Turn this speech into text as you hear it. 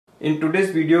In today's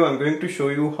video, I'm going to show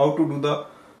you how to do the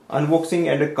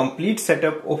unboxing and a complete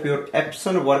setup of your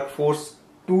Epson WorkForce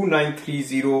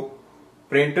 2930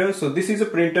 printer. So this is a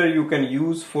printer you can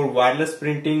use for wireless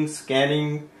printing,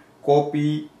 scanning,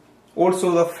 copy, also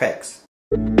the fax.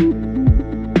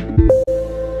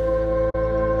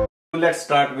 So let's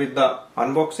start with the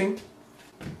unboxing.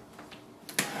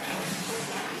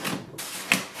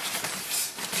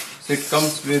 So it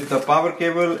comes with the power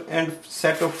cable and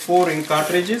set of 4 ink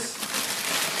cartridges.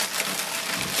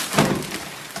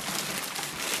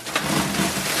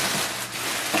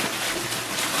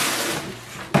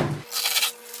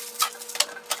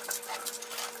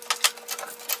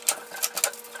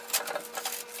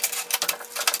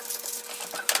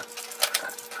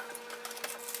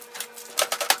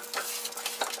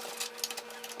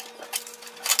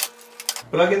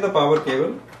 Plug in the power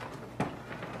cable.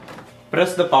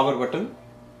 Press the power button.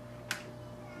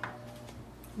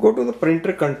 Go to the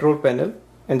printer control panel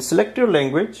and select your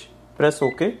language. Press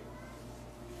OK.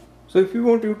 So if you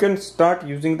want, you can start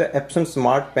using the Epson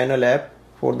Smart Panel App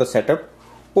for the setup,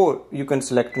 or you can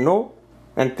select No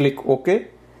and click OK.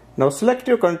 Now select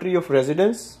your country of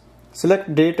residence.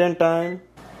 Select date and time.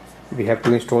 We have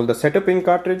to install the setup ink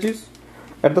cartridges.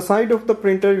 At the side of the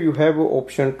printer you have an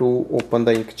option to open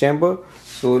the ink chamber.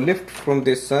 So lift from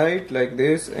this side like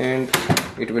this and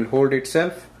it will hold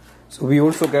itself. So we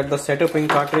also get the setup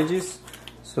ink cartridges.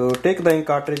 So take the ink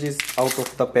cartridges out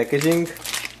of the packaging.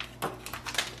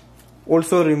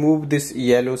 Also remove this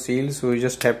yellow seal, so you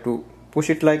just have to push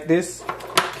it like this.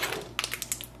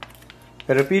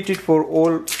 Repeat it for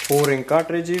all 4 ink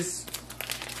cartridges.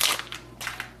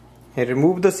 And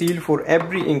remove the seal for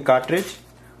every ink cartridge.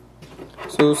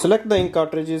 So select the ink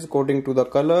cartridges according to the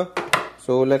color.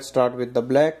 So let's start with the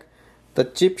black. The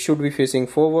chip should be facing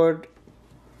forward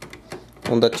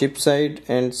on the chip side,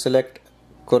 and select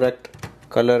correct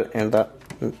color and the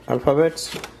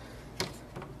alphabets.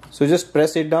 So just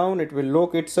press it down, it will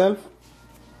lock itself.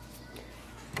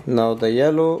 Now the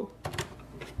yellow,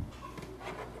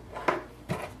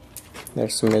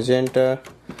 that's magenta.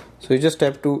 So you just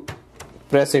have to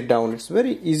press it down. It's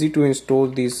very easy to install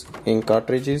these ink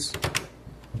cartridges.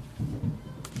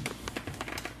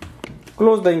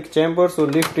 Close the ink chamber, so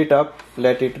lift it up,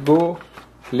 let it go,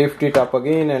 lift it up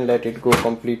again and let it go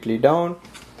completely down.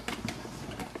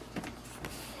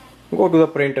 Go to the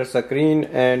printer screen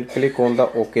and click on the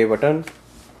OK button.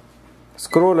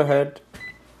 Scroll ahead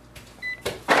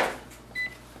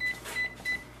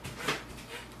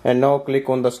and now click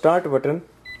on the Start button.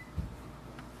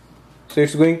 So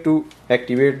it's going to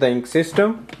activate the ink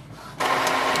system.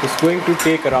 It's going to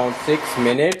take around 6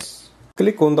 minutes.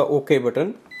 Click on the OK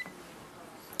button.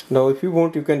 Now if you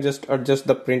want, you can just adjust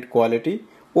the print quality,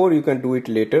 or you can do it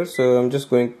later. So I'm just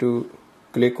going to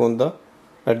click on the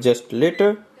adjust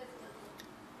later.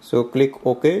 So click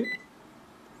OK.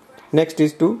 Next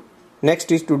is to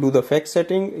do the fax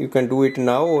setting. You can do it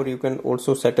now, or you can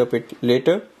also set up it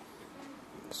later.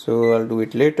 So I'll do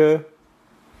it later.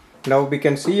 Now we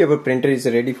can see our printer is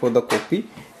ready for the copy.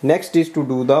 Next is to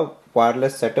do the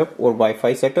wireless setup or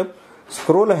Wi-Fi setup.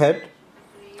 Scroll ahead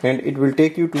and it will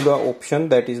take you to the option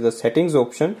that is the settings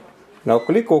option. Now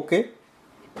click OK.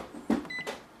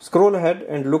 Scroll ahead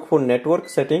and look for network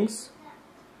settings,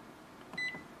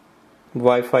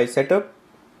 Wi-Fi setup,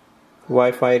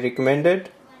 Wi-Fi recommended.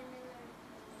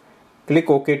 Click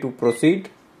OK to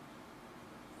proceed.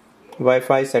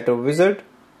 Wi-Fi setup wizard.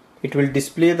 It will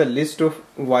display the list of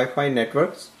Wi-Fi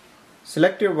networks.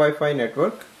 Select your Wi-Fi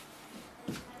network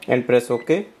and press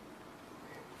OK.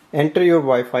 Enter your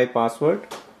Wi-Fi password.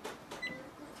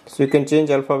 So you can change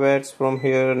alphabets from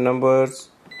here, numbers.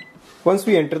 Once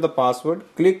we enter the password,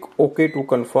 click OK to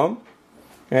confirm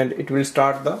and it will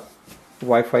start the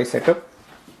Wi-Fi setup.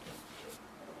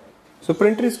 So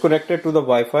printer is connected to the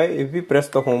Wi-Fi. If we press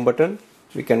the home button,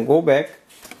 we can go back.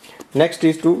 Next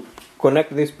is to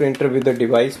connect this printer with the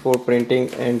device for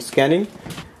printing and scanning.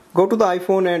 Go to the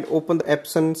iPhone and open the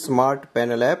Epson Smart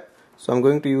Panel App. So I'm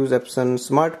going to use Epson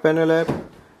Smart Panel App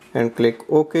and click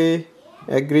OK,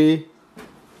 agree.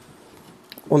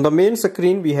 On the main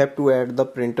screen we have to add the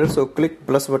printer, so click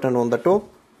plus button on the top.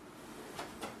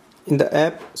 In the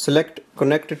app, select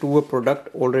connect to a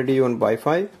product already on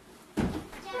Wi-Fi.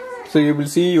 So you will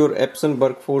see your Epson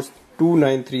WorkForce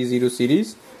 2930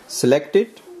 series. Select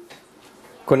it.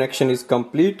 Connection is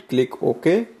complete. Click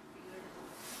OK.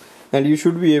 And you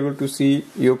should be able to see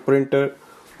your printer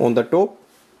on the top.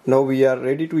 Now we are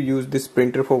ready to use this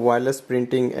printer for wireless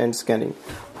printing and scanning.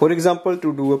 For example,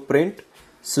 to do a print,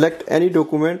 select any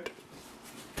document,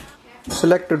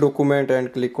 select a document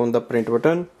and click on the print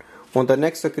button. On the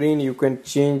next screen you can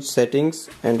change settings,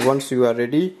 and once you are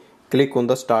ready click on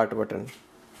the start button.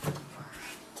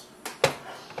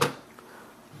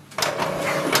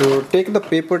 So take the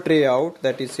paper tray out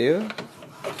that is here.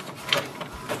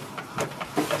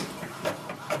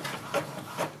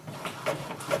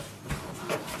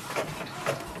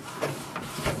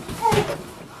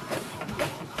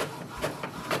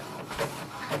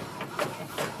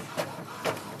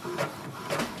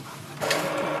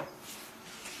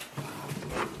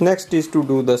 Next is to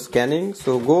do the scanning.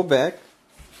 So go back.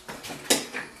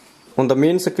 On the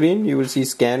main screen you will see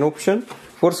scan option.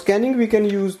 For scanning we can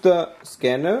use the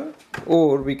scanner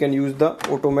or we can use the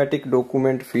automatic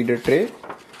document feeder tray.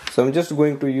 So I'm just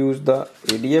going to use the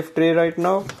ADF tray right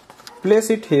now.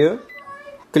 Place it here.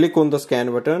 Click on the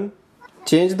scan button.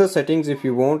 Change the settings if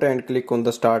you want and click on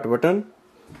the start button.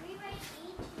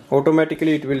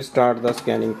 Automatically it will start the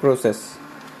scanning process.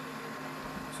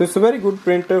 So it's a very good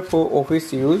printer for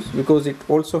office use because it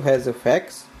also has a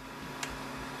fax.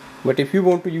 But if you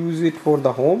want to use it for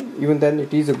the home, even then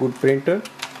it is a good printer.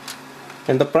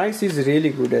 And the price is really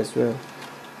good as well.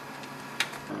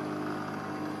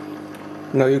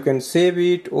 Now you can save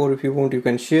it, or if you want you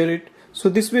can share it. So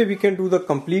this way we can do the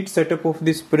complete setup of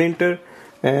this printer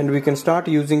and we can start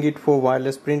using it for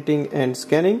wireless printing and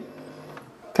scanning.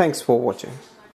 Thanks for watching.